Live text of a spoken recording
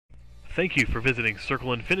Thank you for visiting Circle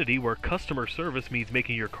Infiniti, where customer service means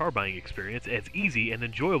making your car buying experience as easy and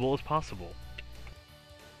enjoyable as possible.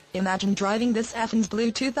 Imagine driving this Athens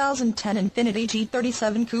Blue 2010 Infiniti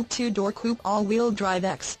G37 Coupe 2-door coupe all-wheel drive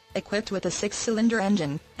X, equipped with a 6-cylinder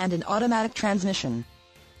engine and an automatic transmission.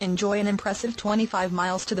 Enjoy an impressive 25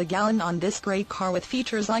 miles to the gallon on this great car with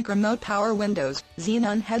features like remote power windows,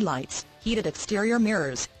 xenon headlights, heated exterior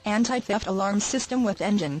mirrors, anti-theft alarm system with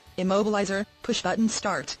engine immobilizer, push-button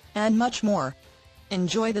start, and much more.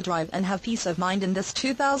 Enjoy the drive and have peace of mind in this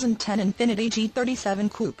 2010 Infiniti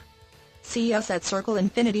G37 Coupe. See us at Circle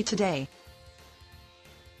Infiniti today.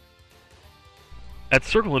 At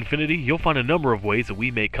Circle Infiniti, you'll find a number of ways that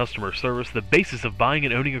we make customer service the basis of buying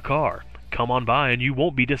and owning a car. Come on by and you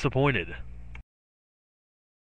won't be disappointed.